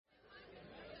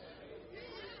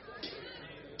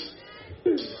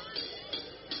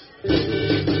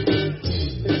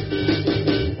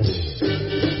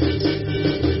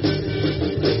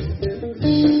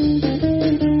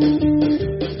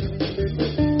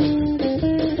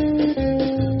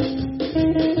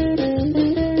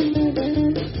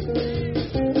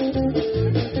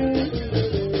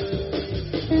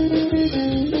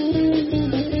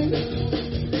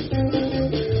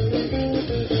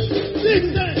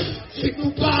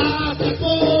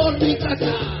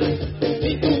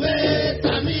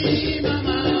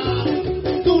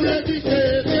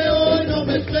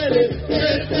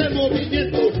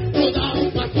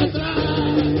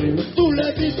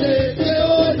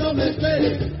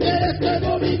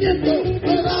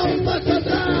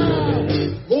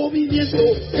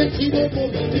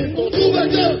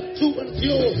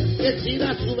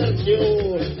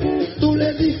subvención. Tú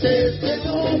le dices que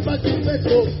no pague un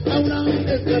peso a una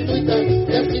mujer gratuita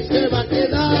y así se va a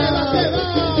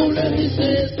quedar. Tú le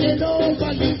dices que no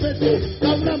pague un peso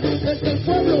a una mujer del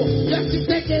pueblo y así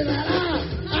se quedará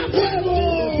a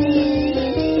huevo.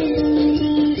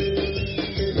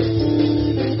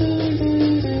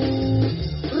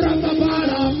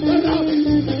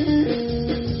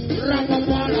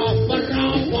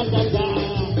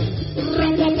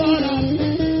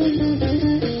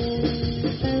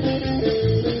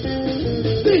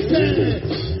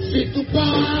 Si tú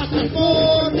pasas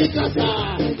por mi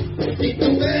casa, si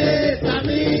tú ves a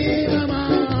mi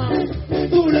mamá,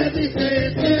 tú le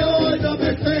dices que hoy no me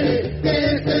espere,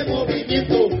 que ese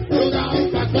movimiento no da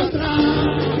un paso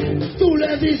atrás. Tú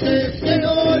le dices que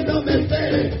hoy no me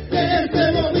espere, que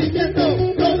ese movimiento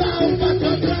no da un paso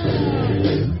atrás.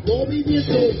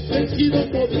 Movimiento, vencido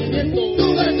movimiento,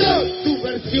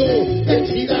 subversión,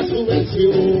 vencida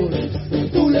subversión.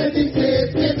 Tú le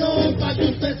dices que no pague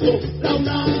un peso, la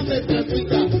UNAM es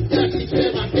gratuita y así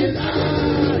se va a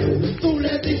quedar. Tú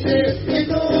le dices que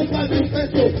no pague un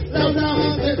peso, la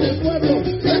UNAM es del pueblo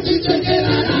y así se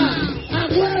quedará a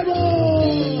huevo.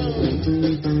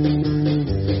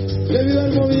 ¡Que viva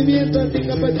el movimiento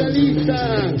anticapitalista!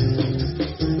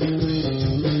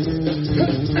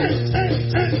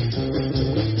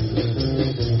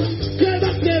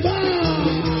 ¡Que va!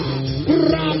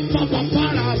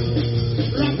 ¡Rapapapara!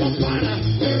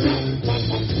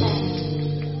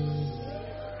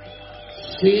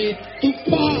 Si tú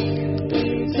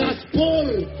pasas por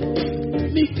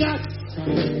mi casa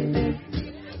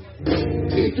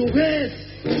y tú ves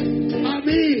a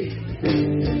mi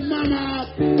mamá,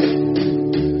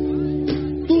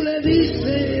 tú le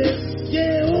dices que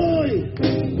hoy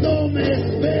no me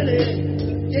espere,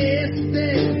 que este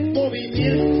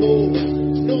movimiento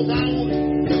no da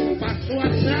un paso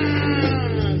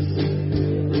atrás.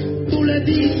 Tú le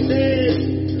dices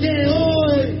que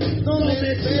hoy no me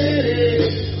espere,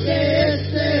 que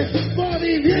este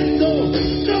movimiento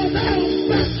no da un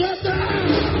paso atrás.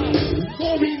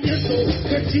 Movimiento,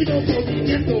 vencido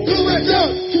movimiento,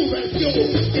 subversión,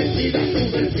 vencida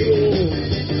subversión.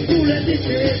 Tú le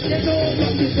dices que no va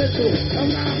a un peso a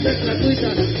una vez gratuita,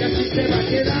 que así se va a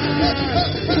quedar.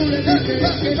 Tú le dices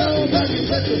que no va a un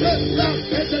peso,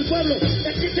 es el pueblo, que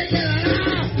así se quedará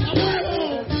a huevo.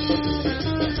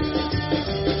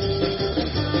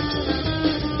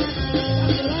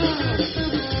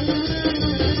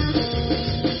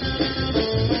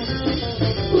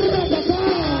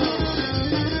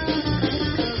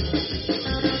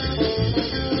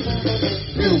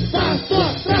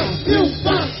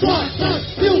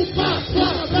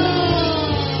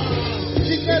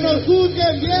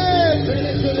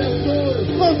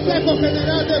 Consejo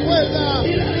General de Huelga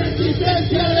y la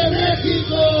Resistencia de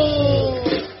México.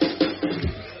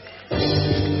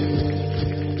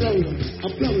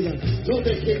 Aplaudan, no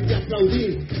dejen de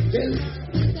aplaudir. El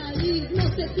capitalismo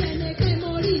se tiene que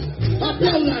morir.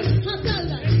 Aplaudan,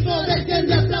 no dejen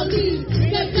de aplaudir.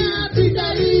 El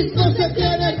capitalismo se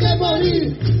tiene que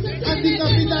morir.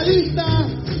 Anticapitalista,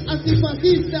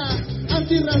 antifascista,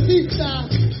 antirracista,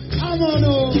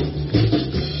 vámonos.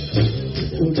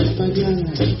 Una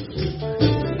mañana.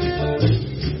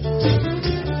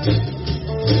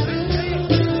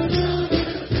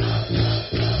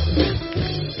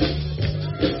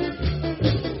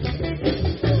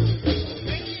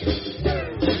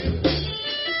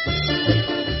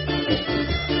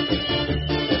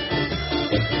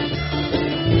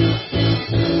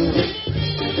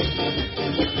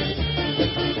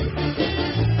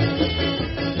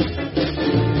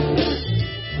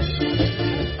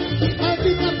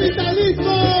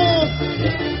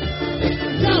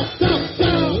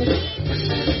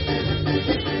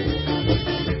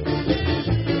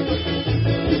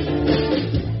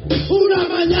 Una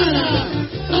mañana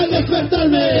al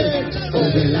despertarme,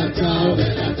 vela chao,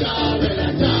 vela chao,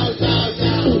 vela chao, chao,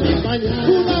 chao.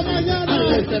 Una mañana al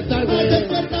despertarme,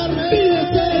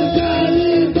 pídese el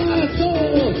califato,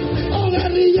 oh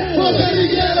guerrillero,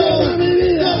 toma mi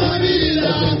vida,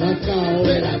 vela chao,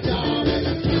 vela chao,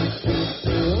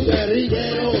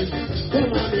 guerrillero,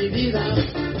 toma mi vida.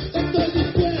 Estoy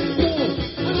dispuesto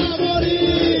a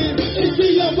morir, y si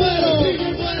yo muero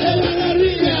en la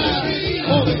guerrilla,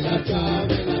 oh vela chao,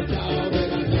 vela chao,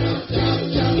 vela chao,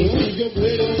 chao. Y si yo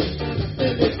muero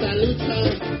en esta lucha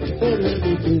por mi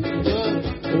tumba,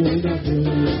 una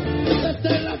flor. Esta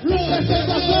es la flor,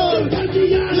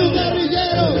 partillano,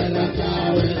 guerrillero. Vela chao,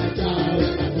 vela chao,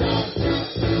 vela chao.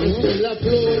 Esta es la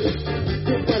flor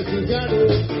de un partillano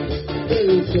que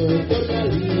luchó por la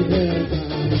libertad.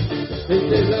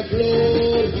 Esta es la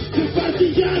flor de un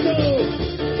partillano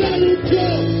que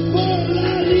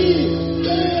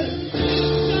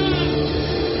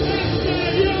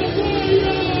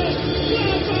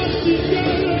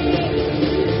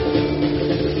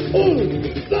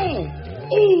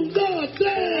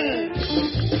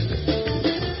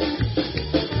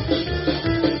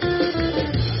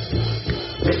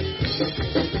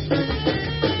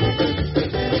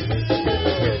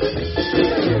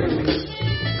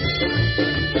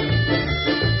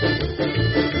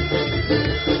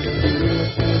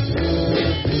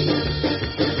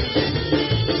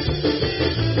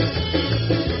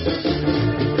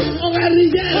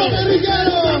guerrillero,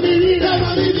 guerrillero, mi vida,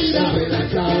 toma mi vida. vela,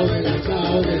 chao,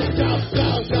 chao,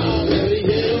 chao, chao,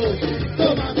 guerrillero,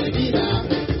 toma mi vida.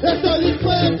 Estoy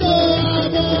dispuesto a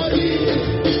morir.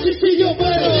 Y si yo puedo,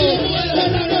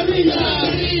 en la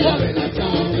guerrilla, vela,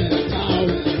 chao,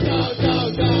 chao,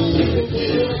 chao, si yo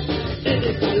puedo, en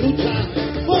esta lucha,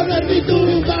 poner mi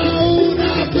tumba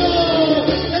una flor.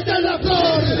 Esta es la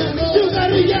flor de un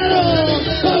guerrillero.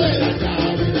 Vela, chao,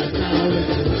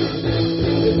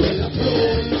 es la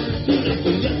flor de un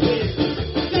estudiante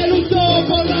que luchó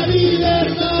por la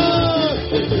libertad.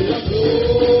 Es la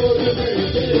flor de un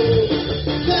guerrillero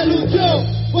Se luchó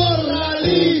por la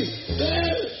libertad.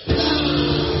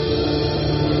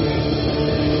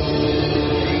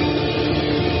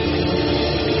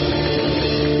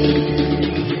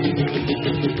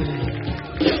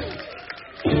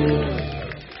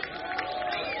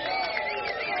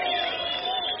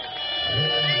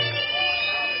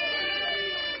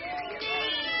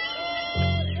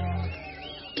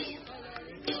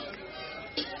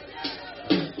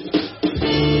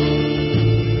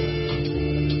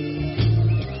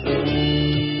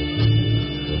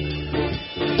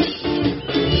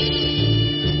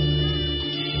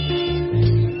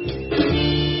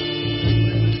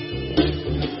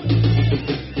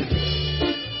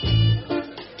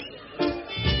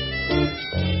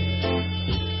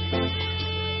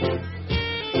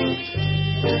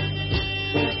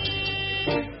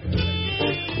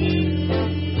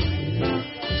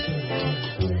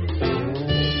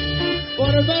 For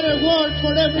a better world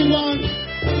for everyone.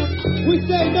 We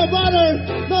say no border,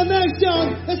 no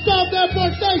nation, stop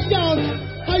deportation.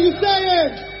 How you say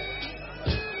it?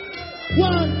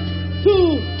 1,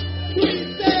 2,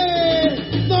 3,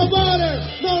 say no border,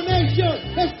 no nation,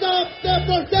 stop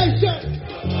deportation.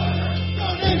 No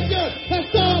nation,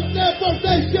 stop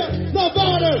deportation. No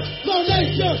border, no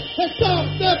nation, stop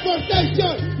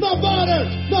deportation. No border,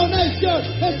 no nation,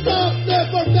 stop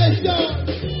deportation.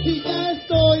 Y ya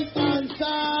estoy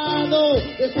cansado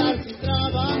de estar sin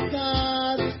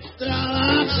trabajar.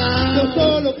 Yo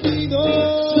solo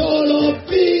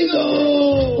pido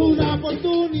una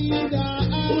oportunidad.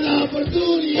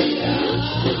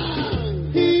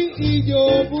 Y yo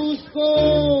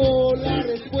busco la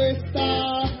respuesta.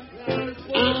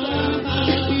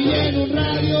 Y en un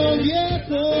radio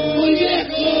viejo, muy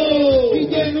viejo, y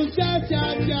en un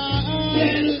cha-cha-cha,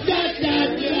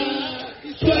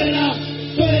 suena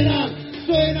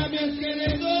suena mi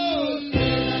esqueleto,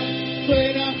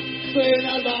 suena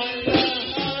el banda,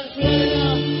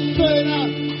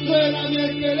 suena mi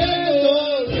esqueleto,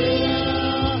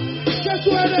 que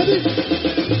suene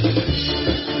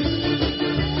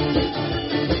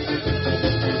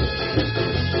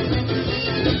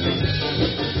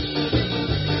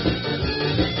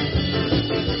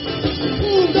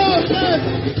Un, dos, tres.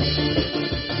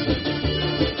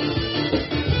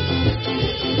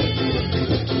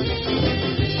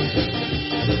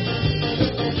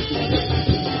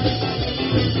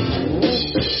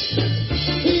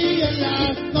 Y en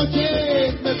las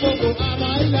noches me pongo a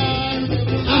bailar,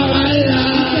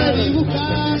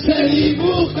 se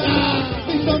dibuja,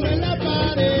 y sobre la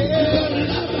pared,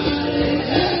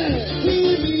 y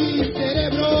mi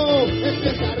cerebro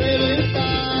empieza a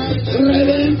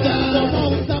reventar, como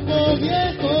un sapo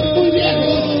viejo, muy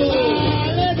viejo,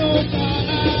 arenosa,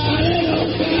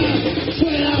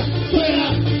 suena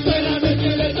mi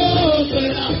esqueleto,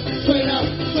 suena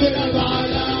el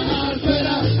bailar,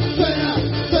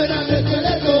 suena mi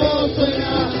esqueleto,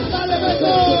 dale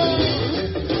beso.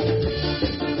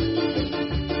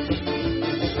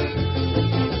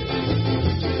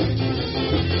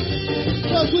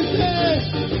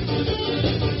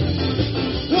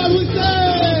 What we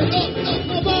say,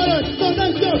 no border, no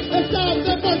nation, stop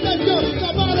deportation, no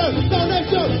border, no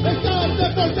nation, stop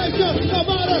deportation, no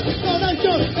border, no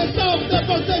nation, stop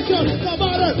deportation, no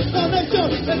border, no nation,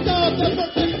 stop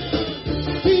deportation.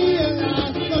 Y en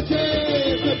las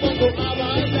noches me pongo a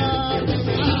bailar,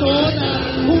 a sonar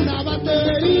una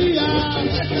batería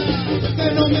que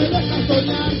no me deja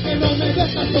soñar, no me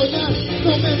deja soñar,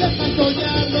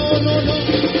 no.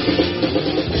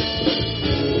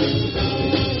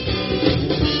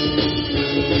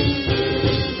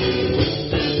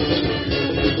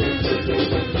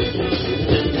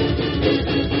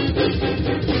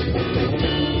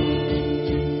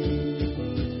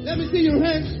 Let me see your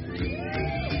hands.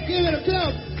 Give it a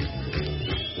clap.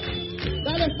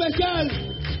 Dale especial.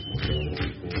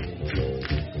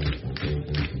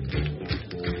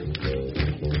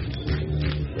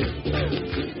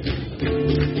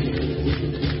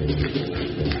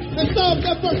 Stop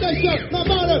deportation, no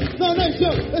matter, no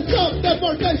nation. Stop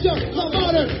deportation, no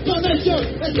matter, no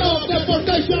nation. Stop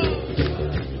deportation.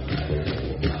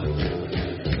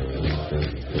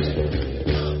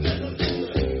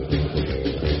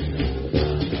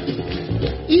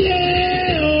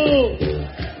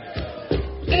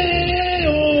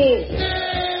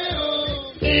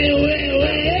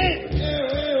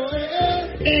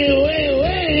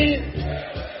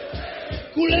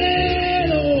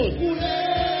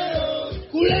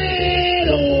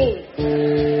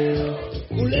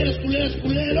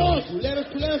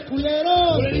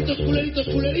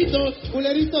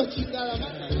 Culeritos, chingada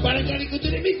madre. Para el caricote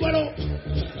de mi cuero.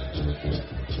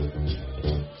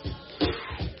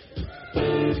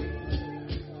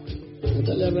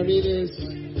 Natalia Ramírez.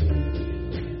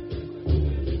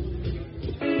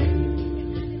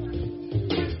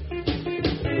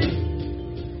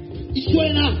 Y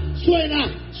suena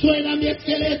mi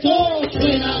esqueleto.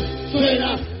 Suena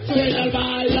al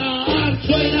bailar.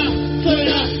 Suena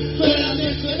mi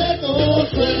esqueleto.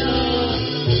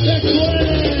 Que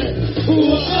suene.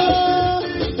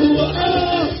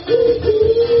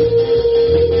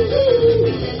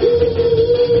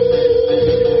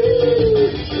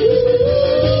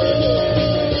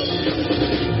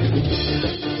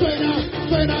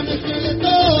 Suena mi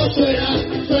esqueleto. Suena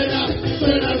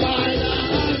al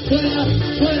bailar.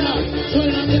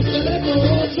 Suena mi esqueleto.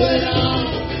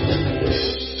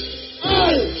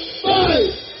 Al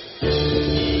baile.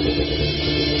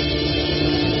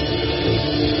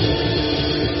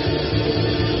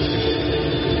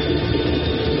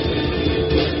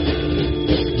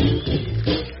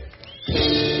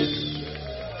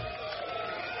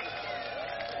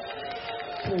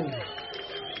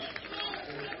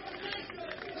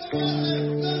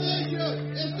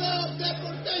 Stop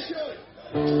deportation.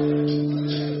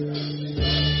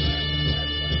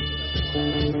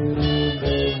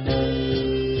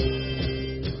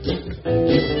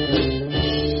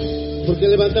 Porque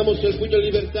levantamos el puño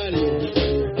libertario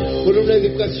por una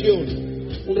educación,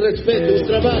 un respeto, un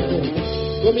trabajo,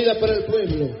 comida para el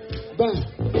pueblo. Va,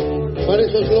 para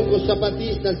esos locos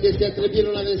zapatistas que se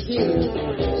atrevieron a decir: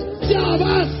 ¡ya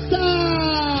basta!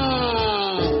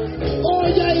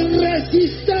 ¡Hoy hay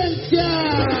resistencia!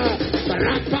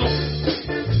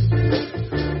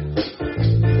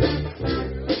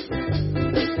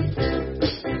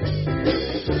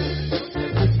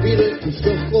 Aspiro en tus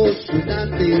ojos una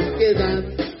terquedad.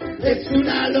 Es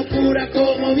una locura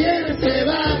como viene se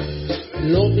va.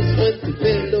 Lo mismo en tu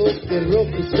pelo que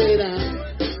rojo será.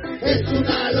 Es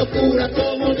una locura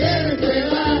como viene se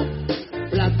va.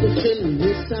 Platos en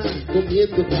mesa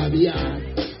comiendo caviar.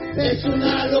 Es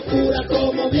una locura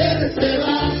como viene se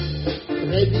va.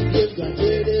 Reviviendo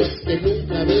ayeres que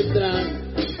nunca vendrán.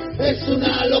 Es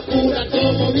una locura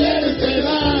como viene se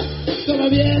va. Como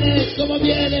viene se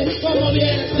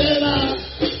va.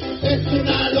 Es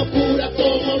una locura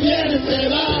como viene se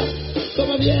va.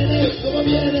 Como viene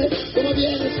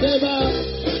se va.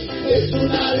 Es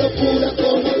una locura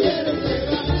como viene se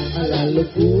va. A la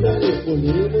locura le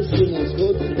ponemos unas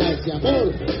gotitas de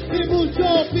amor. Y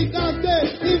mucho picante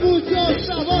y mucho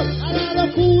sabor. A la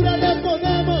locura le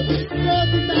ponemos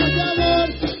gotitas de amor.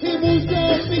 Y mucho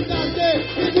picante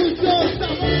y mucho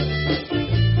sabor.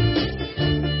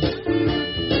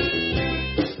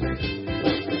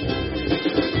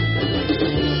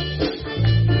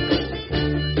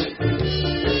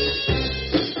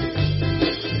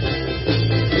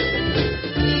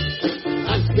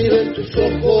 Aspiro en tus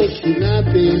ojos una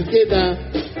terquedad.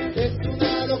 Es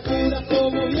una locura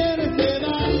como viene se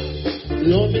va.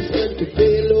 Lo mismo en tu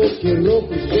pelo que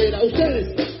rojo será. Ustedes,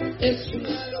 es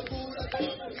Una locura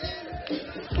como viene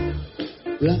se va.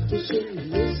 platos en la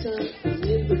mesa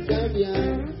comiendo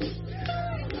caviar.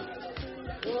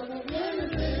 Como viene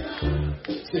se va.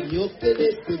 Señor, que en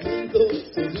este mundo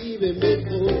se vive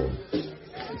mejor.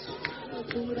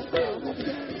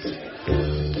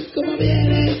 Como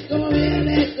viene se va. Como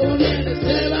viene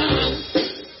se va.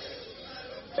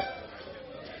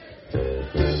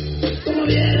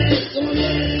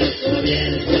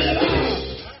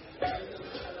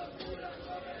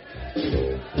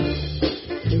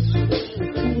 Es una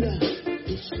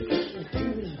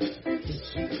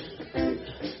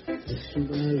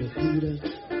locura,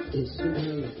 es una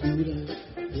locura,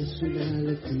 es una locura, es una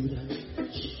locura,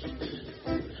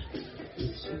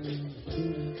 es una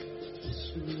locura,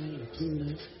 es una locura, es una locura,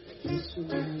 es una locura,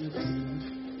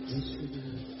 es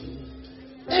una locura.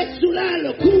 Es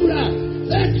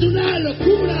una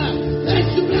locura,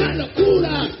 es una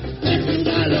locura, es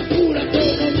una locura,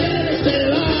 como viene se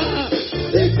va.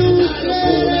 Es una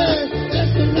locura,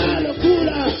 es una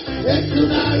locura, es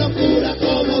una locura,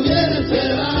 como viene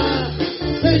se va.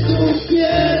 Si tú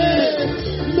quieres,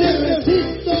 me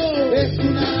resisto. Es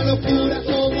una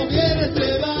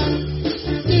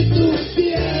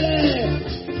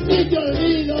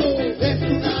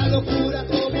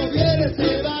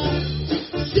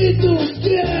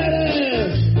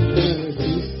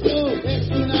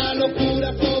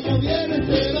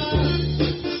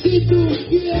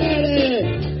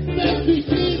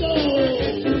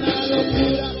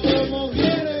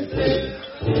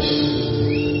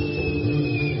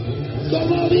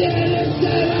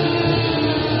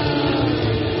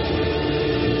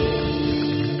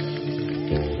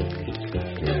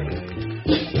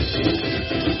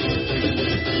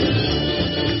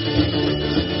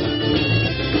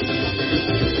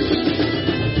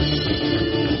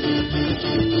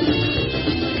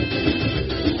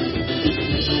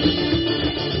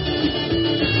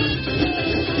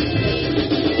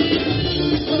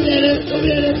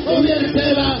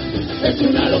Es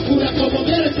una locura como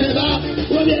viene se va,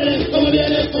 como viene, como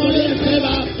viene, como viene se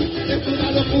va. Es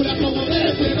una locura como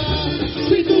viene se va.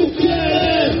 Si tú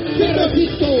quieres, te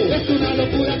resisto. Es una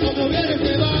locura como viene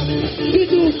se va. Si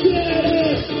tú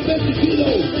quieres, resistido.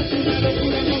 Es una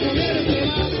locura como viene se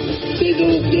va. Si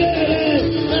tú quieres,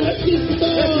 te resisto.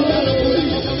 Es una locura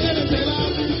como viene se va.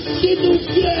 Si tú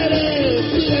quieres,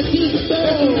 te resisto.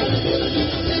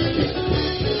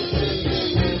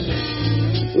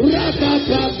 Rapa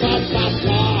pa pa pa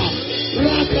pa,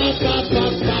 rapa pa pa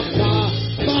pa pa,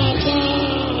 papá.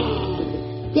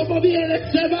 Como viene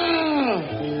se va.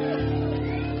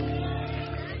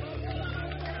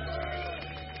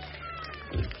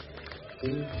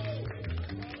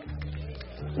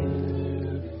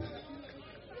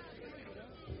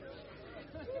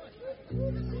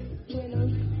 Bueno,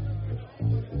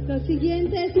 lo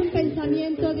siguiente es un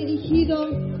pensamiento dirigido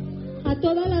a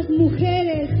todas las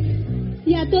mujeres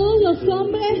y a todos los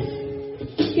hombres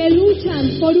que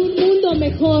luchan por un mundo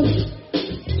mejor.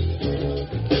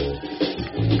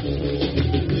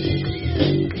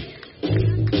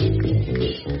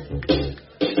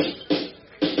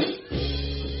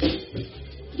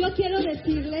 Yo quiero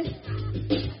decirles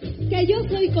que yo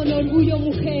soy con orgullo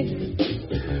mujer.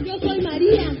 Yo soy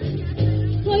María,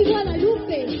 soy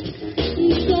Guadalupe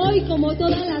y soy como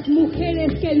todas las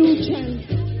mujeres que luchan,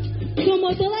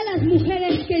 como todas las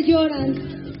mujeres que lloran,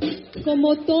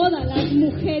 como todas las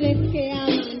mujeres que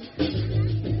aman.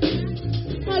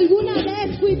 Alguna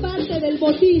vez fui parte del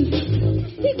botín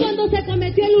y cuando se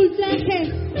cometió el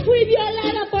ultraje fui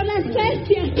violada por las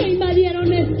bestias que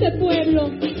invadieron este pueblo.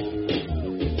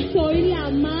 Soy la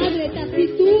madre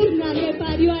taciturna que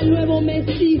parió al nuevo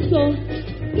mestizo,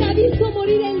 que ha visto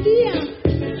morir el día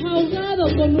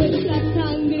ahogado con nuestra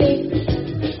sangre.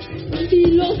 Vi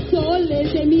los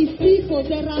soles de mis hijos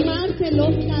derramarse en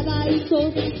los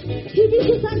cadalsos y vi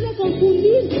su sangre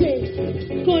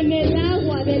confundirse con el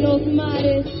agua de los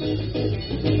mares.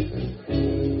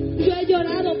 Yo he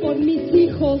llorado por mis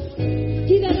hijos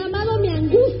y derramado mi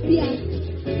angustia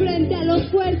frente a los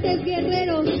fuertes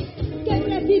guerreros que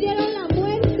prefirieron la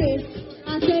muerte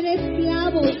a ser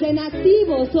esclavos de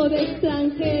nativos o de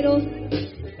extranjeros.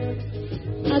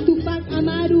 A Tupac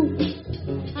Amaru,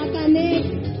 a Canek,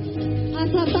 a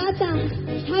Zapata,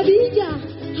 a Villa,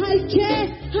 al Che,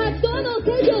 a todos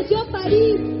ellos yo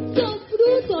parí, son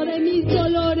fruto de mis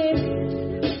dolores.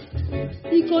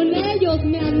 Y con ellos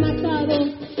me han matado,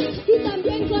 y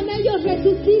también con ellos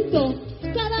resucito,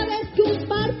 cada vez que un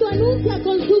parto anuncia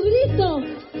con su grito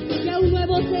que un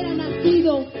nuevo ser ha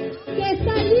nacido, que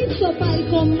está listo para el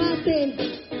combate,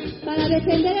 para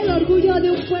defender el orgullo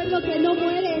de un pueblo que no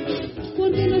muere,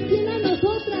 porque nos tiene a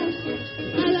nosotras,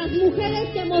 a las mujeres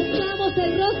que mostramos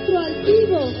el rostro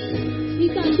altivo y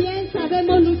también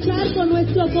sabemos luchar con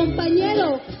nuestro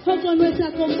compañero o con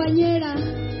nuestra compañera,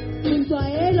 junto a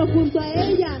él o junto a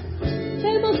ella.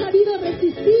 Hemos sabido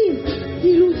resistir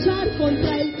y luchar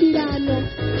contra el tirano.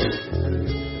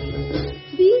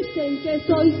 Dicen que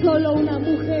soy solo una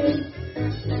mujer,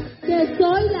 que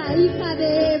soy la hija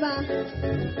de Eva,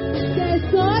 que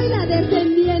soy la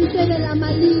descendiente de la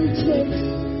Malinche,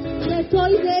 que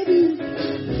soy débil,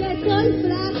 que soy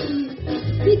frágil,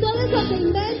 y todo eso que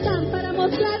inventan para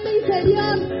mostrarme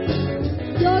inferior.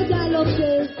 Yo ya lo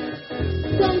sé,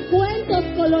 son cuentos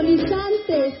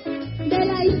colonizantes de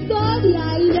la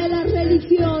historia y de la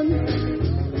religión.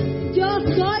 Yo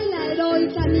soy la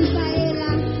heroica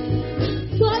Micaela,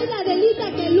 soy la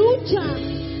delita que lucha,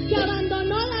 que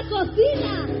abandonó la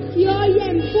cocina y hoy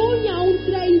empuña un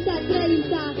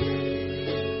 30-30.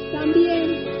 También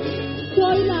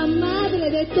soy la madre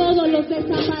de todos los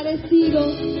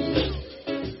desaparecidos,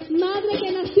 madre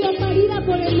que nació parida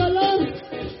por el dolor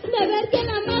de ver que el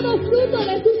amado fruto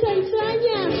de sus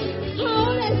entrañas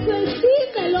ahora es su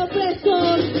estima el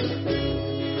opresor.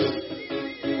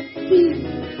 Sí,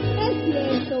 es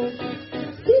cierto,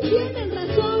 sí tienen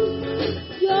razón,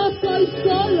 yo soy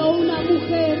solo una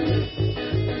mujer,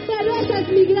 pero esa es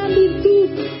mi gran virtud,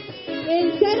 el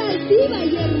ser altiva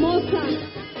y hermosa,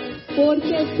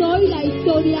 porque soy la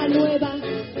historia nueva,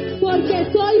 porque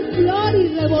soy flor y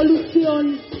revolución,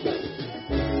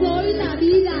 soy la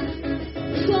vida,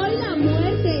 soy la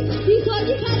muerte y soy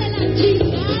hija de la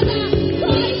chingada,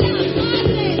 soy la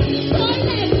madre, soy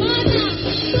la hermana,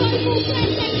 soy mujer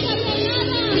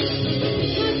desencabronada,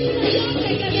 a mí no hay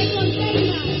hombre que me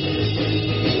contenga.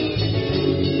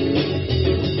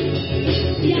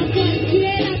 Y a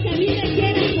cualquiera que a mí me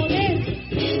quiera joder,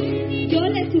 yo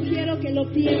le sugiero que lo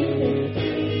piense,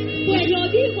 pues lo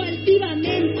digo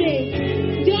altivamente,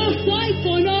 yo soy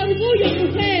con orgullo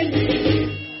mujer.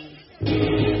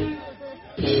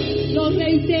 Lo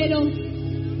reitero,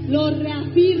 lo reafirmo.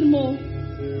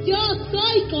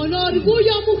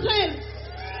 Orgullo Mujer.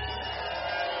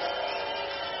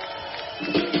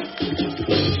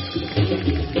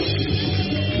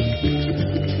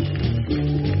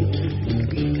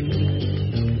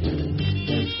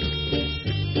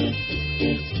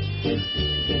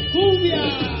 ¡Cumbia!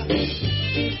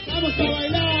 ¡Vamos a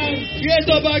bailar!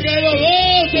 ¡Quieto para que lo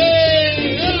gocen!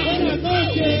 Buenas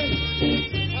noches.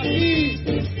 Aquí,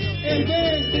 el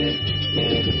Ben.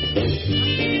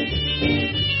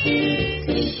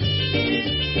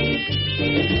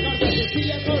 Marta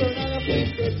Cecilia Coronada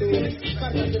fuiste tú.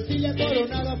 Marta Cecilia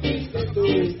Coronada fuiste tú.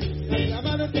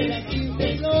 Aclamado entre las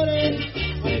 15 flores.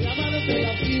 Aclamado entre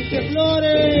las 15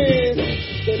 flores.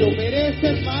 Te lo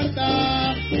mereces,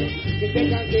 Marta. Que te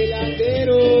cante el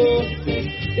andero.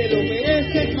 Te lo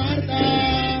mereces,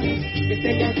 Marta. Que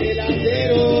te cante el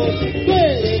andero. Tú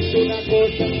eres una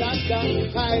cosa santa.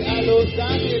 Ay, a los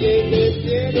ángeles del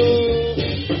cielo.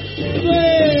 Tú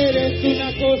eres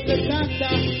una cosa santa.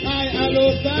 Ay, a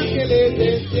los ángeles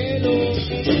del cielo.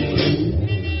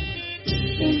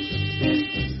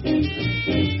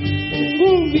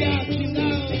 Cumbia,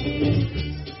 chingado.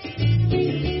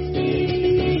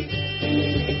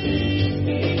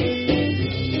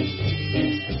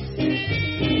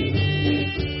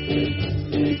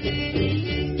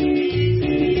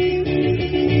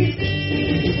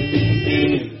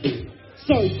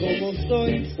 Soy como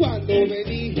soy cuando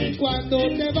vení, cuando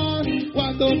te vas,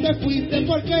 cuando te fuiste,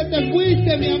 ¿por qué te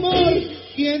fuiste, mi amor?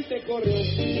 ¿Quién te corrió?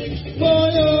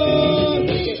 Pollo,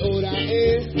 ¿qué hora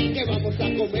es? ¿Qué vamos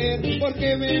a comer? ¿Por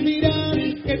qué me miras?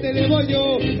 ¿Qué te debo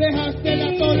yo? Dejaste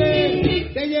la tole,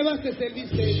 te llevaste el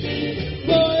bistec.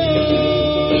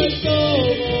 Pollo,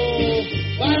 ¿cómo?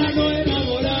 Para no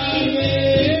enamorarme,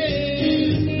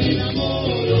 me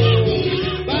enamoro,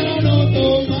 para no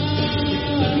tomar.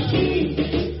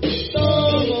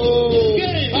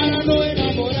 Para no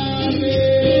enamorarme,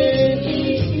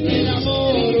 me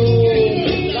enamoro,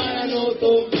 para no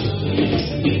tomar.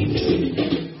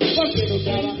 ¿Por qué no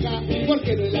trabajas? ¿Por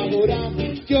qué no elaboras?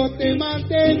 Yo te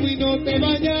mantengo y no te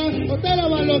bañas, o te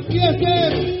lavas los pies,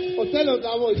 o te los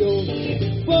lavo yo.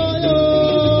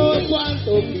 Pollo,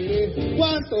 ¿cuánto quieres?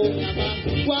 ¿Cuánto me amas?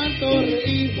 ¿Cuánto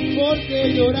reír? ¿Por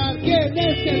qué llorar? ¿Quién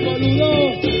es el boludo?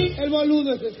 El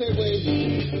boludo es ese güey.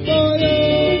 Pollo.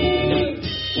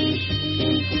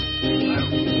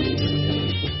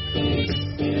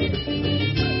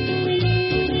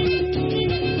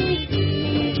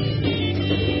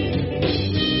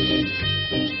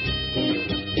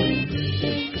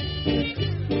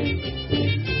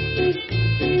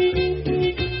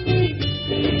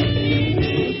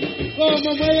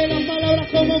 Cómo mueve las palabras,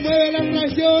 cómo mueve la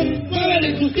traición, mueve la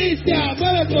injusticia,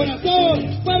 mueve el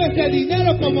corazón, mueve ese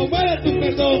dinero, como mueve tu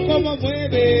perdón, cómo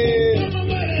mueve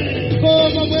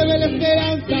la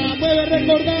esperanza, mueve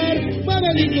recordar,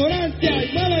 mueve la ignorancia y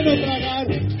mueve no tragar,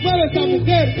 mueve esa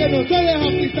mujer que no se deja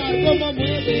pisar, cómo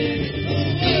mueve.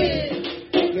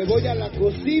 Me voy a la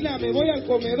cocina, me voy al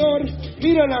comedor,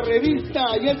 miro la revista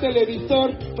y el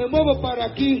televisor, me muevo para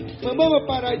aquí, me muevo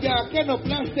para allá, que no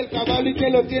aplaste el caballo y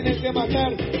que lo tienen que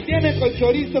matar. Tiene con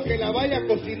chorizo que la vaya a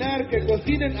cocinar, que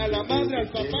cocinen a la madre, al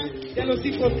papá y a los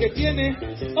hijos que tiene.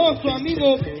 Oh, su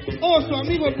amigo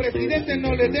el presidente,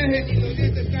 no le deje ni los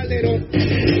dientes. Calderón,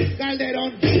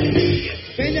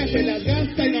 Peña se las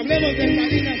gasta y no hablemos de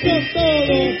Salinas, son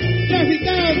todos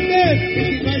traficantes, y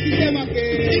si no hay sistema que...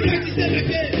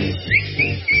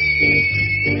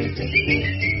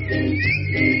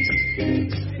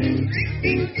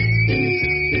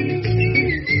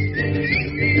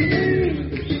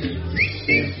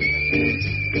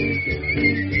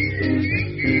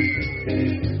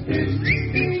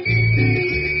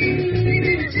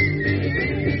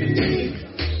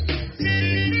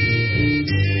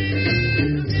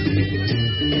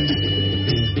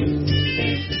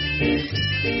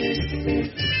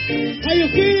 How you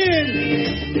feeling?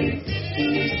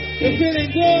 You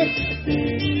feeling good?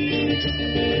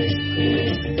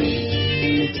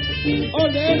 All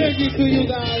the energy to you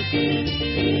guys.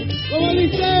 ¿Cómo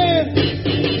dice?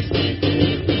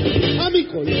 A mi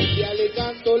Colombia le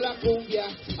canto la cumbia,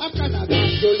 a Canadá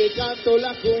yo le canto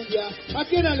la cumbia,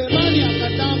 aquí en Alemania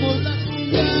cantamos la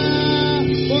cumbia,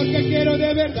 porque quiero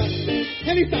de verdad.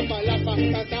 En Iztapalapa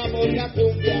cantamos la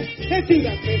cumbia, en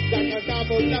Ciudad Mesta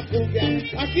cantamos la cumbia,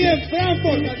 aquí en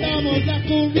Frankfurt cantamos la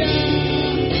cumbia,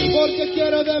 porque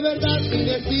quiero de verdad y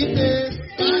decirte,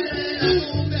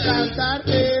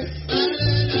 cantarte,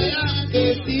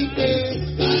 decirte,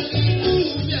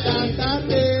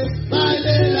 cantarte,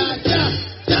 bailela, ya,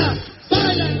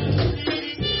 baila.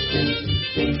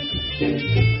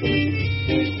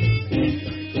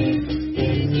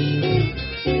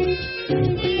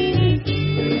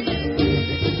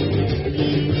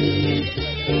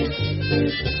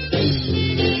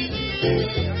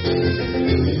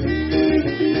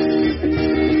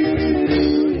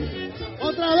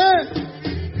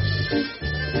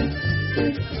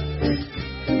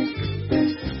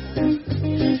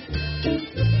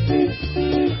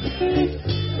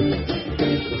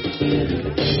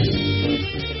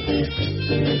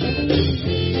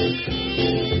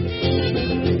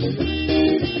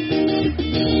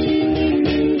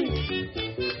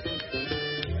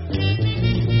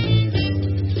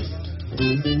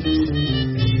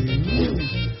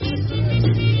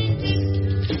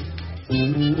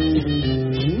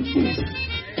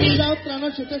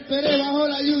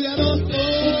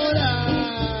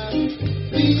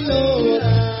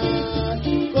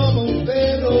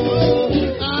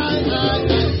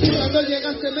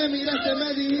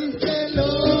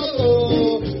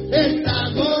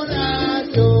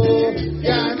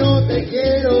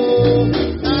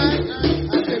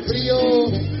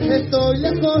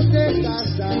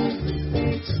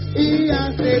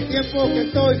 como que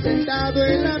estoy sentado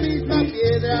en la misma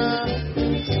piedra.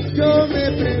 Yo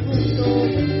me pregunto,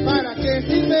 ¿para qué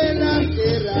sirve la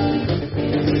tierra?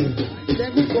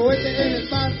 Tengo un cohete en el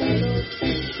pantalón,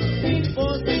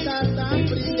 vos estás tan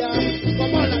fría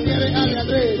como la nieve a mi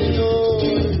alrededor.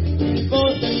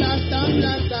 Vos estás tan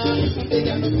blanca que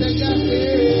ya no sé qué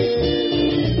hacer.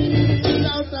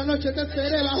 La otra noche te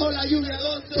esperé bajo la lluvia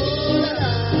 2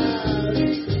 horas,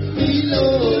 1000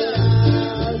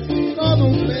 horas, como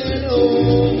un perro.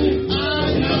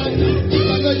 Ay, ay, y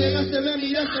cuando llegaste me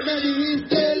miraste, me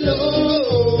dijiste,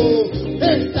 loco,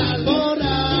 estás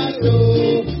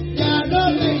borracho, ya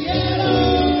no te quiero.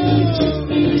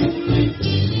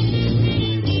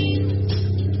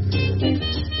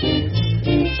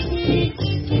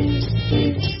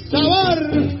 Sabor,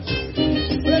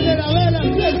 prende la vela,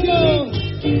 Sergio.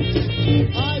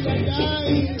 Ay, ay,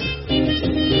 ay.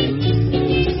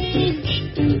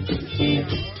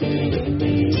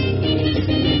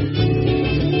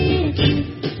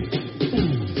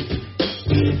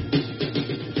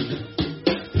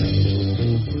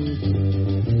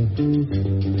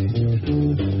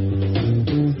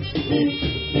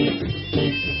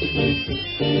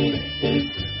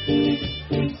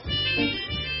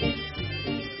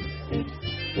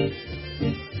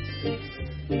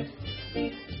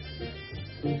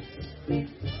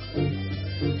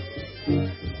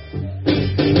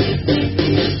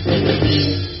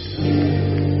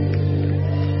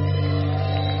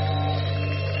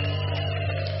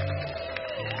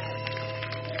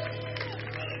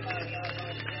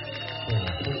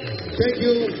 Thank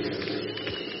you,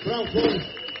 Frankfurt.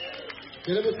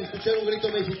 Queremos escuchar un grito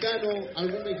mexicano.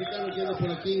 ¿Algún mexicano que anda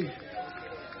por aquí?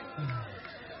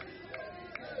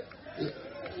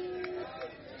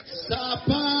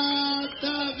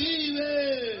 Zapata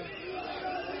vive.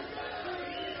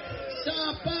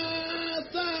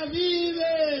 Zapata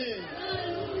vive.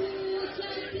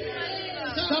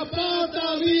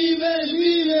 Zapata vive,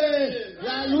 vive.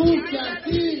 La lucha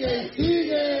sigue,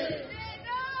 sigue.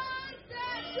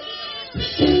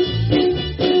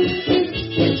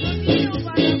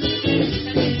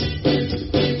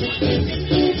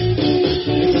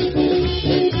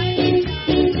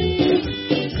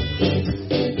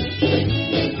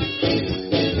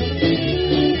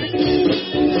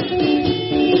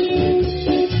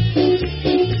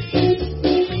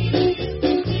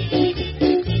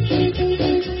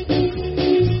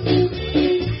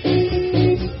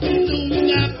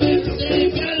 Nunca pensé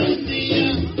que algún día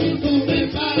tú me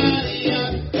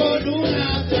pagarías con una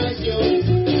traición.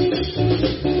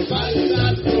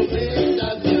 Falsas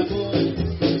promesas de amor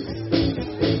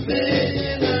me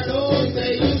llenaron de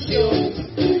ilusión.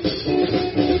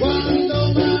 Cuando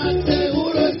más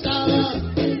seguro estaba,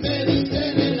 me diste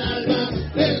en el alma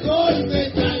el golpe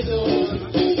traidor.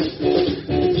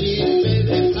 Y me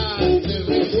dejaste el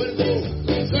recuerdo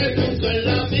que nunca en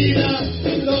la vida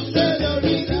lo sé de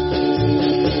olvidar.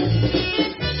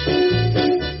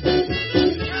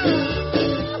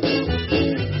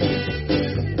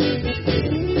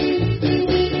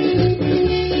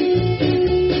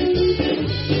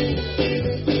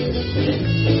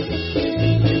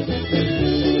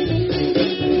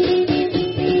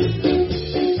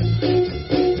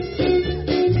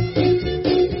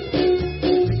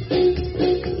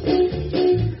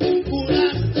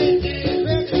 Juraste que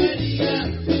me querías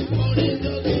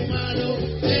poniendo tu mano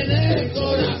en el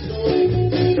corazón.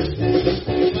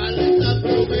 Falsas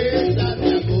promesas de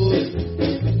amor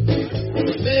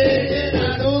me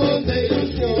llenaron de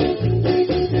ilusión.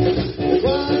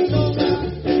 Cuando más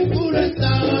seguro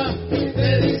estaba,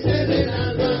 me diste en el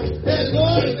alma el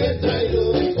golpe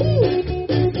traidor.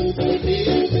 Y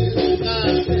me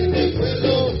dejaste el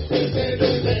recuerdo que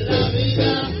nunca en la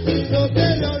vida no te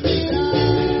lo olvidaré.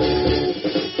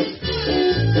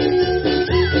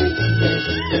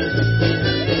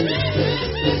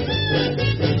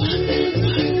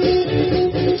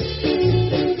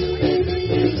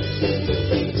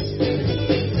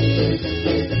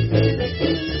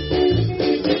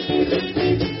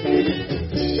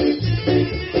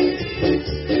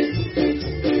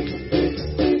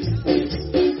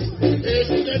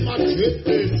 Este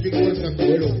machete sí corta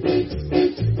cuero.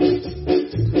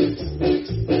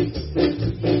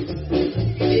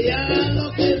 Y ya no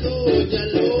quedó, ya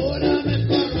lo hora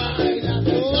mejor baila.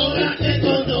 Ahora que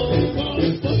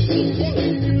conozco,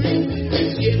 que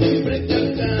siempre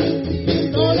cantar.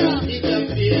 Pistola y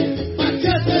también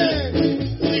machete.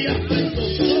 Voy a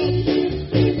estos dos,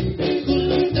 con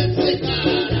los de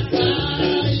pegar a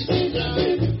cara y sudar.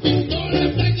 Pistola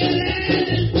hasta que le den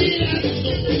el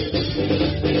tirazo.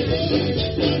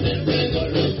 Con el fuego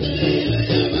los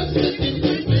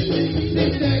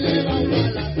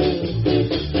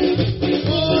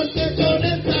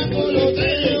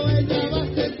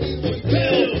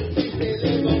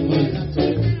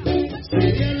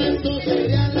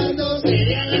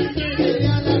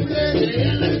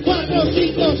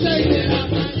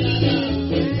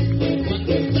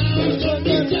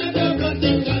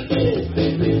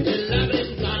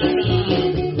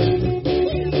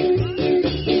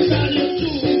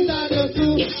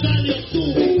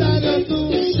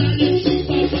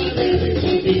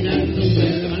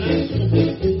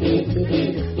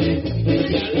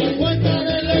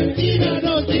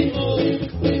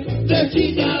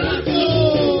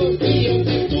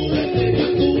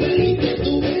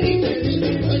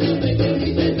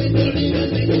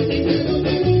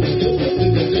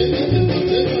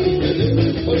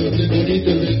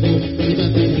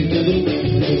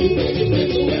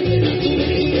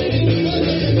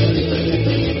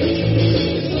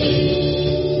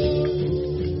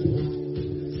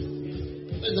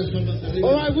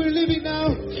All right, we're leaving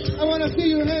now. I want to see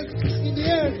your hands in the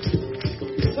air.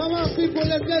 Come on, people,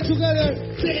 let's get together.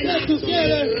 Get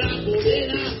together. La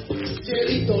morena,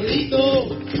 cielito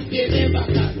lindo, viene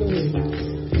bajando.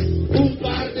 Un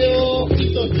par de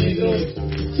ojitos negros,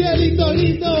 Cielito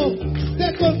lindo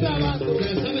de contrabando.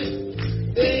 ya sabes,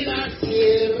 de la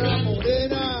Sierra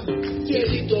Morena,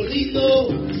 cielito lindo,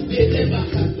 viene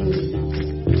bajando.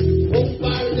 Un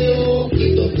par de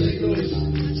ojitos negros,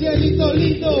 Cielito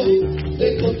lindo.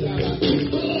 de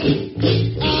contrabando.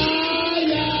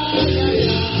 Ay, ay, ay,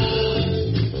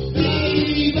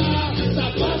 ay, viva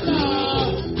Zapata,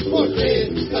 porque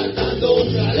cantando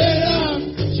se alegra,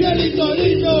 cielito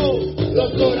lindo,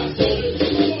 los corazones.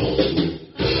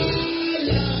 Ay,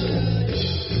 ay,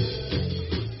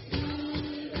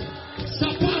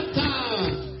 Zapata,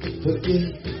 porque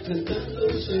cantando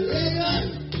se alegra,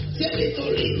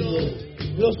 cielito lindo,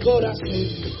 los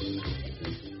corazones.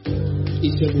 Y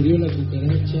se murió la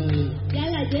cucaracha. Ya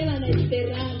la llevan a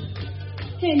enterrar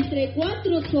entre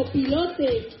 4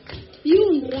 sopilotes y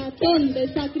un ratón de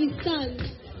sacristán.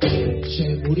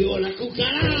 Se murió la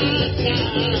cucaracha,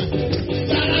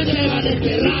 ya la llevan a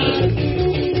enterrar.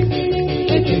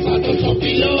 Entre 4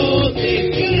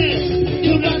 sopilotes y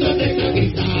un ratón de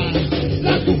sacristán.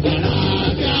 La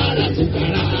cucaracha,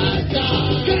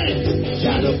 que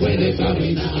ya no puede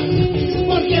caminar.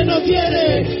 Porque no tiene,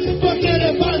 porque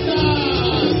le falta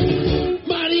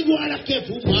marihuana que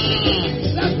fumar.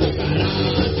 La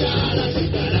cucaracha,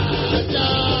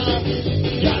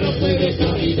 ya no puede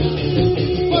caminar.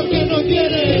 Porque no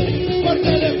tiene,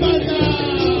 porque le falta.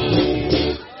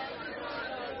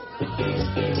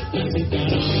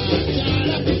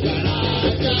 La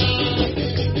cucaracha,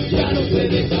 ya no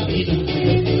puede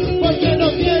caminar. Porque no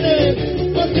tiene,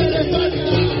 porque le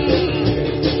falta.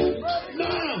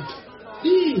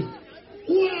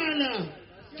 Marihuana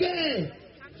que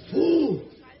fumar.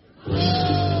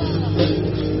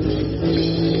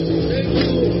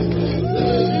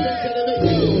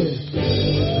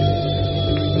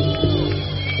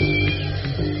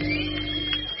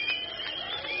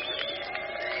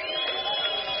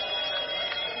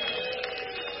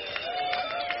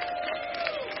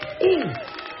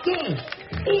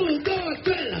 Un, dos,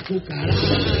 tres, la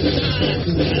cucaracha,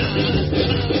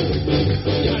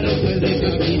 ya no puede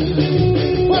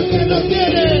caminar, porque no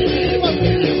tiene,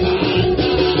 porque le falta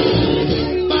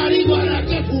marihuana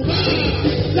que fumar.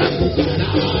 La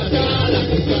cucaracha,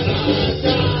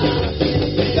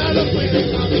 ya no puede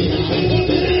caminar,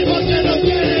 porque no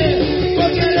tiene,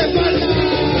 porque le falta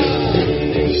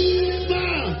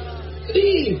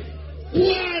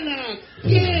marihuana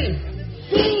que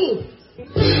fumar.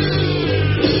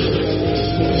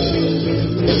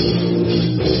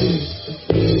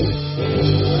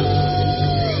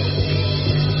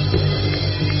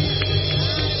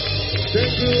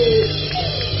 Thank you.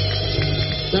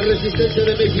 La Resistencia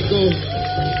de México.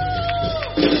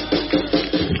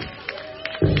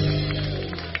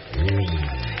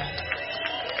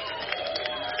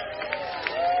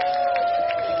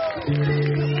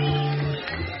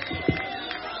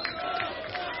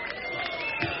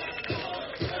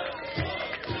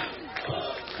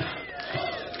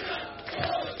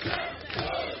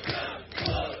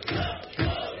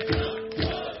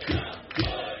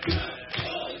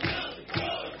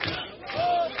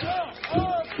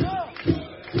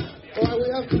 All right, we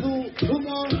have to do 2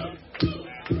 more.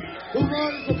 2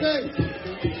 more, it's okay.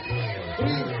 3.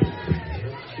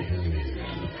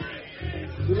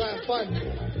 We're gonna have fun.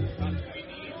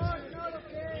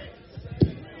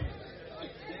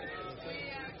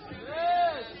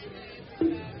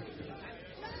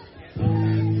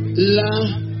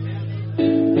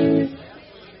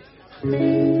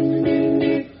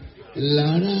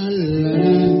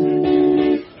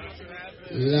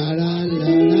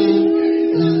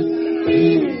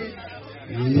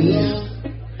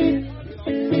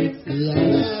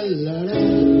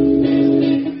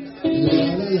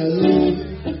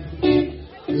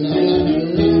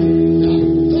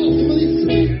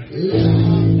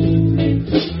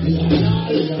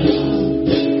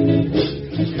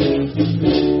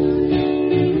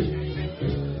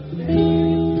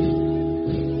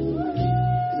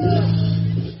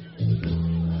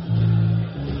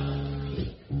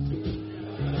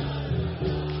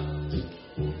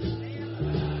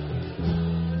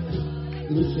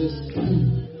 cruces.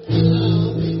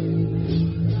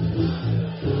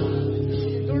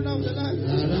 Turn off the light.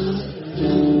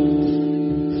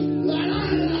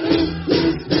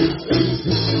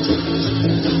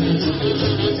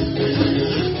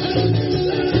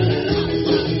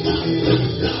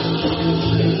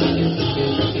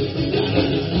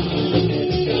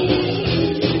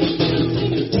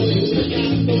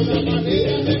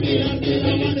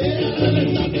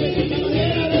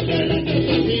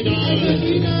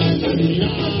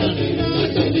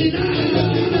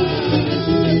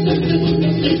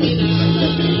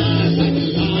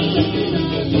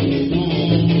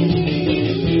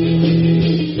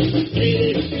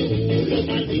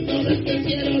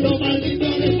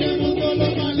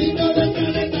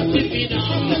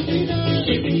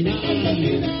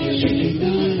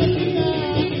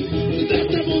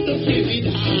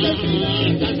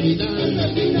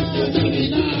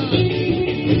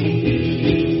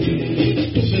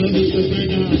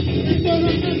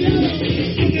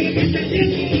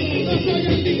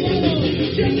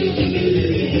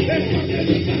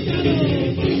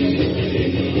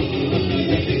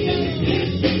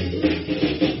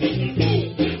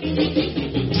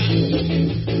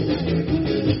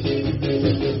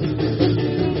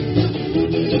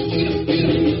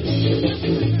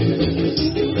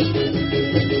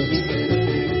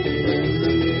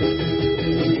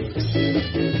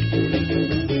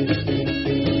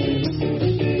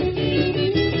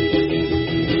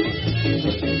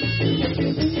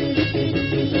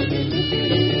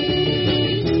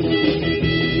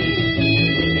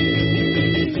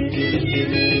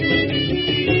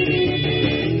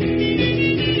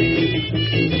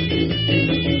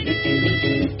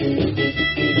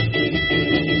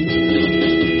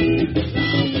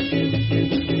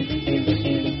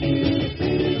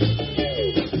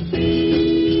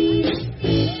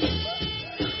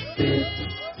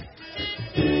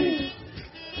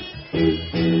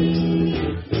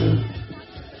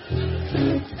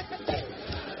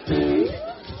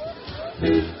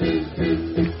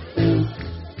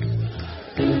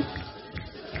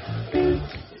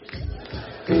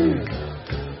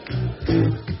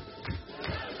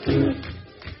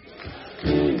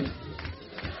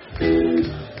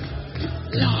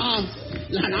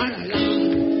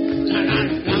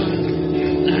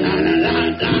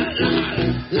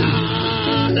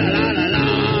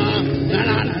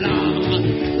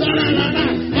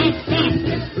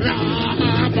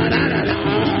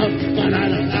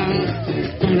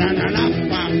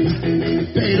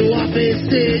 Pero a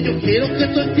veces yo quiero que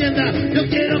tú entiendas, yo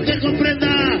quiero que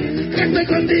comprendas que estoy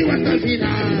contigo hasta el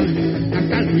final,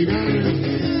 hasta el final,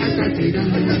 hasta el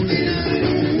final,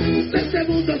 de este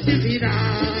mundo sin final,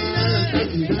 hasta el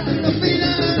final, hasta el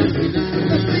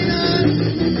final.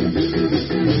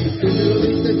 Tú me lo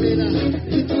dices, nena,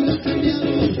 y tú lo has cambiado,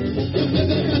 yo me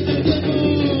dejas el tiempo.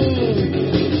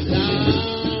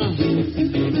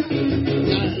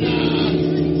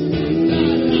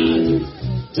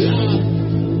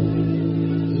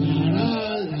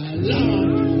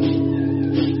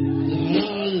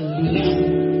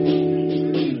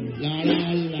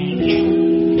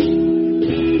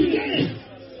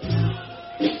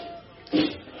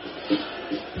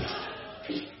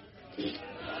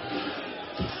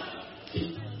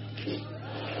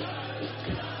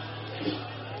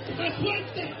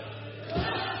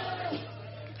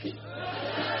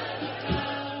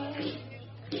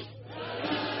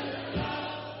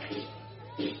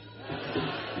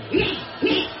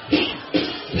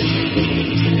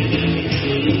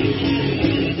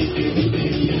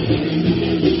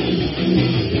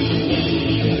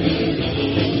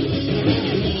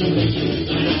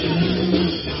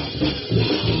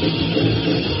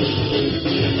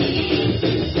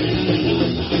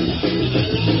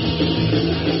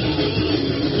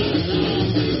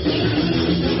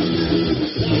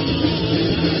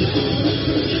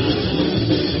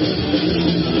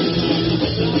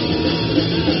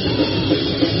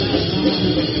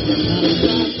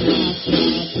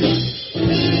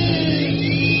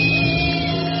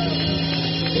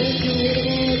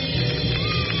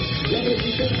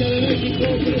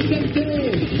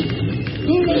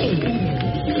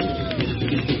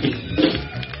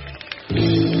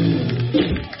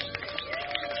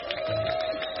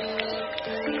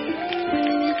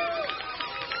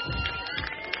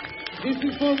 This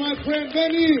is for my friend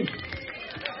Benny.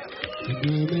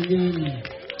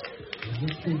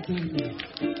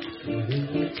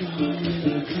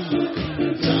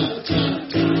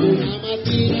 Una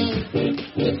mattina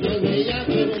e poi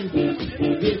svegliato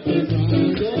dietro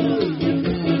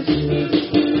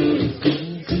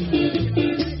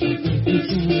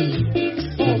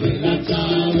come la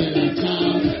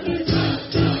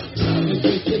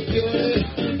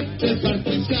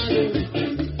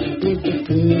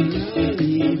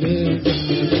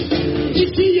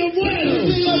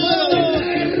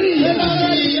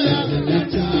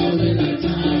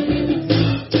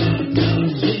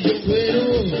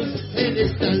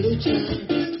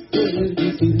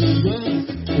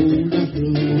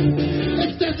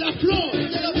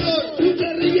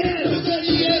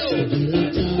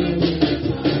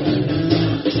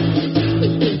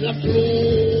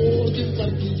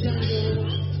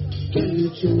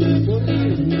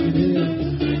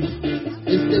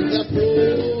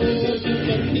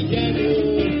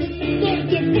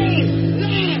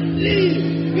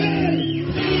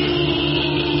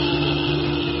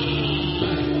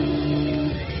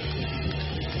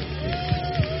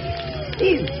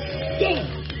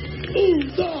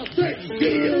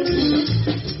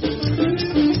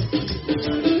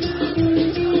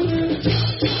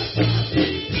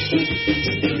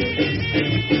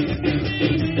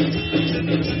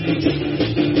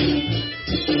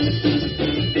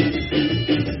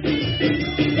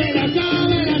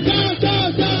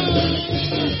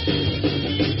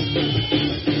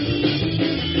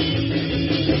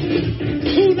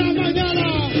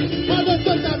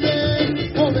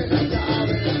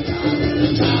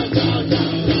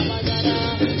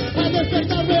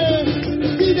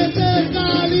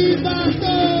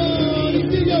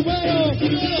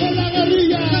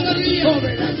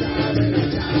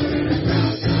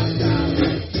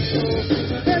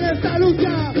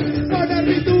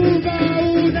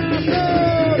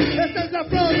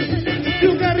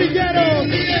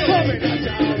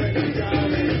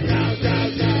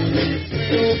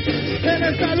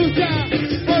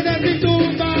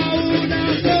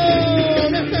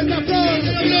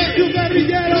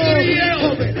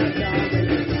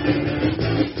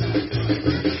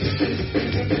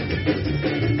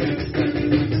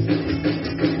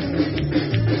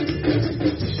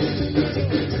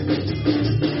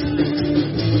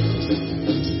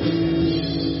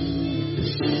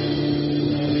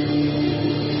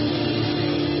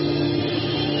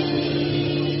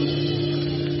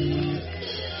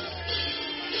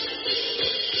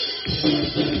El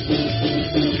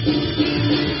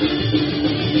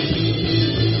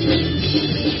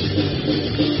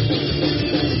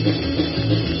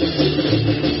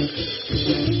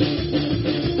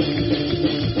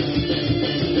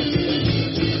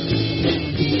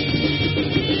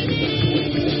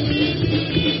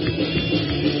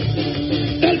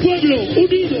pueblo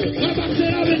unido jamás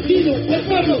será vencido. El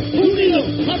pueblo unido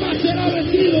jamás será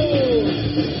vencido.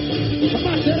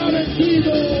 Jamás será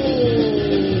vencido.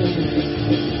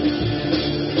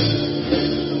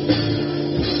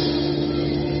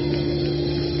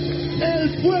 El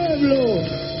pueblo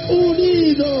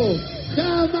unido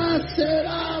jamás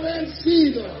será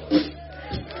vencido.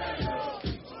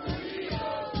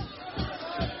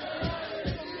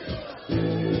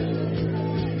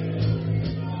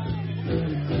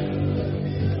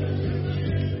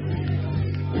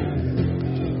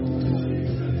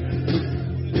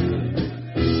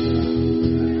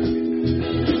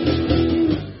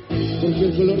 Porque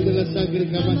el color de la sangre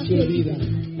jamás se olvida.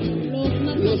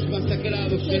 Los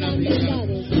masacrados serán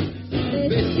vengados,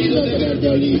 vestidos de verde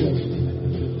olivo,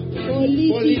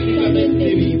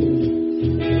 políticamente vivo.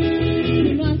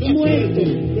 No has muerto,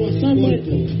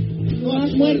 no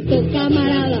has muerto,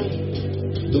 camarada.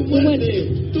 Tu muerte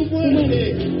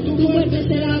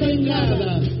será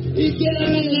vengada. ¿Y quién la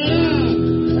vengará?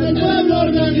 El pueblo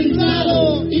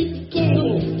organizado. ¿Y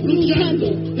cómo? Luchando.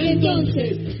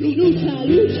 Entonces, Lucha.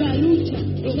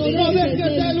 no dejes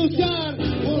de luchar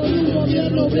por un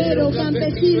gobierno obrero,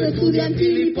 campesino,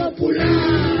 estudiantil y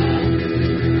popular.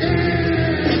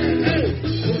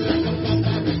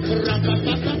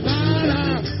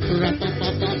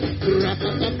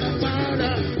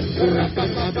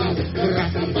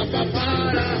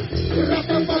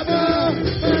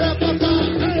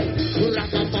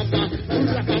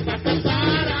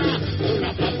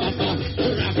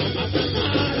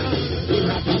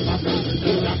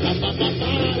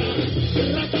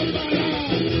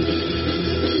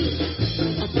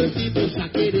 Aprendimos a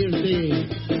quererte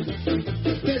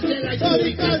desde la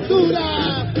histórica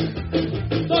altura,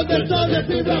 donde el sol de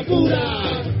fibra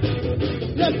pura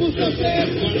le puso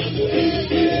cerco a la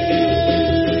muerte.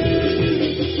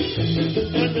 Tu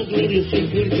mano gloriosa y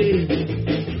fuerte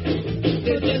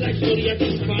desde la historia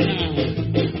dispara,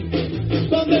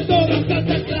 donde toda está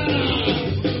tan clara,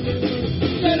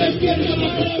 se despierta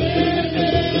para verte.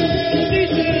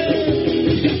 Dice,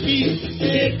 y aquí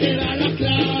te queda la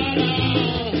clara,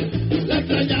 la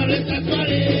entrañable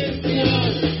transparencia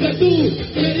de tu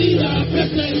querida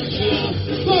presencia,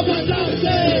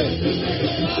 comandante.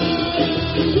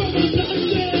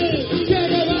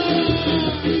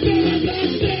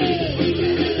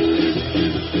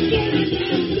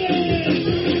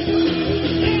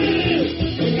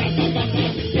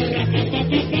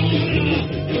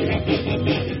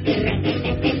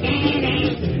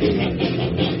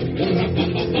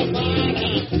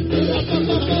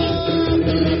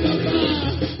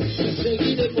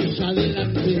 Seguiremos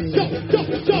adelante,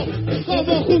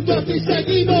 como juntos aquí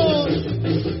seguimos,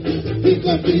 y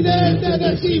con Fidel te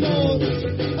decimos,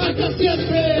 hasta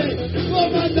siempre,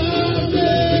 comandante,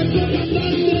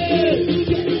 comandante.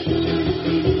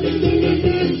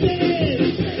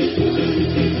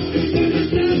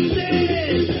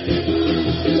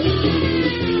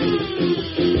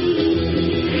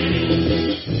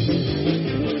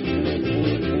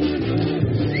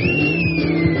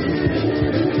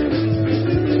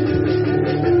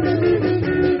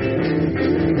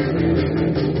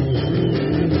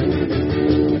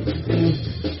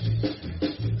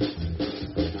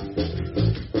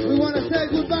 We want to say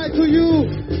goodbye to you,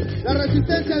 la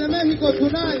Resistencia de México,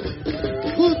 tonight.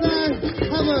 Good night,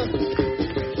 have a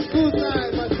good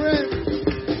night, my friend.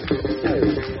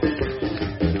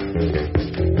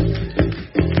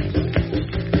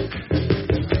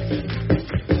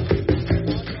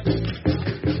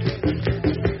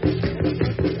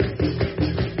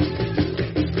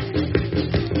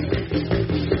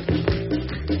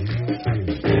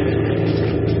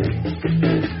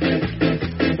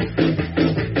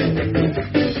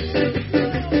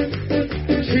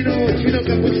 Chino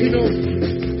capuchino.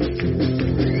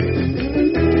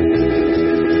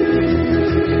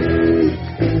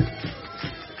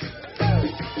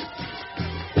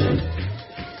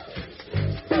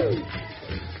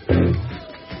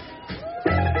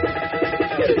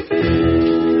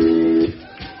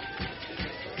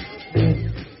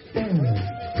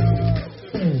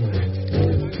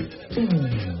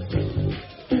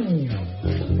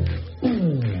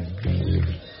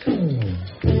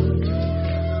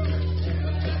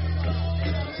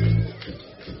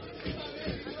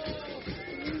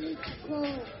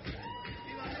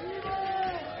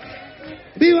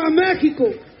 ¡Viva México!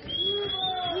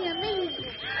 ¡Viva México!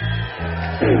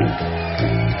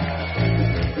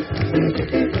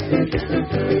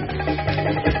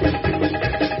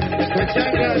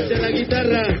 Pachangas en la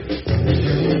guitarra.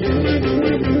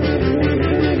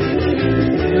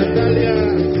 Natalia.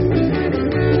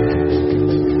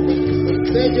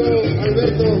 Sello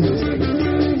Alberto.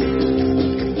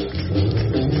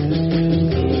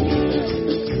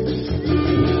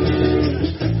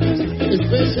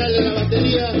 Especial de la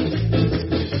batería.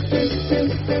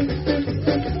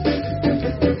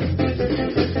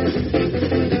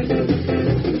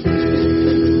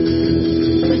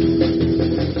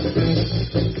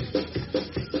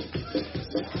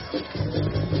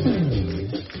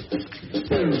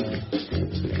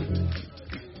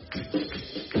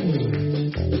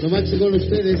 Lo más chingón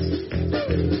ustedes.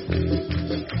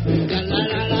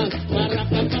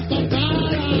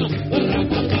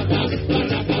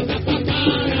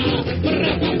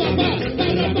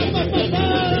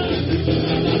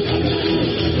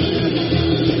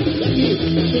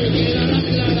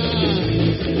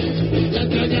 La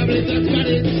entrañable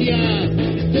transparencia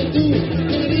de tu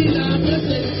querida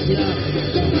presencia.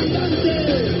 ¡Comandante!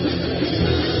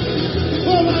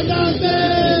 ¡Comandante!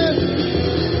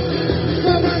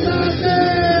 ¡Comandante!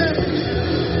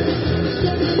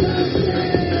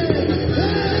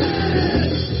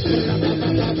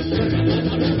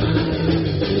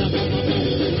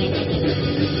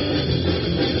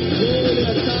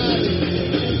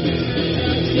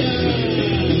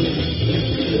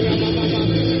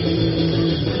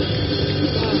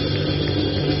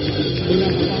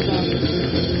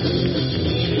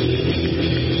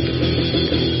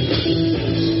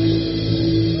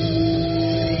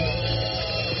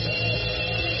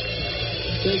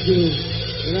 Thank you.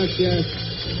 Gracias.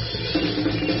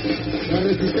 La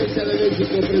resistencia de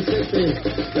México presente.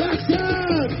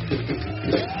 Gracias.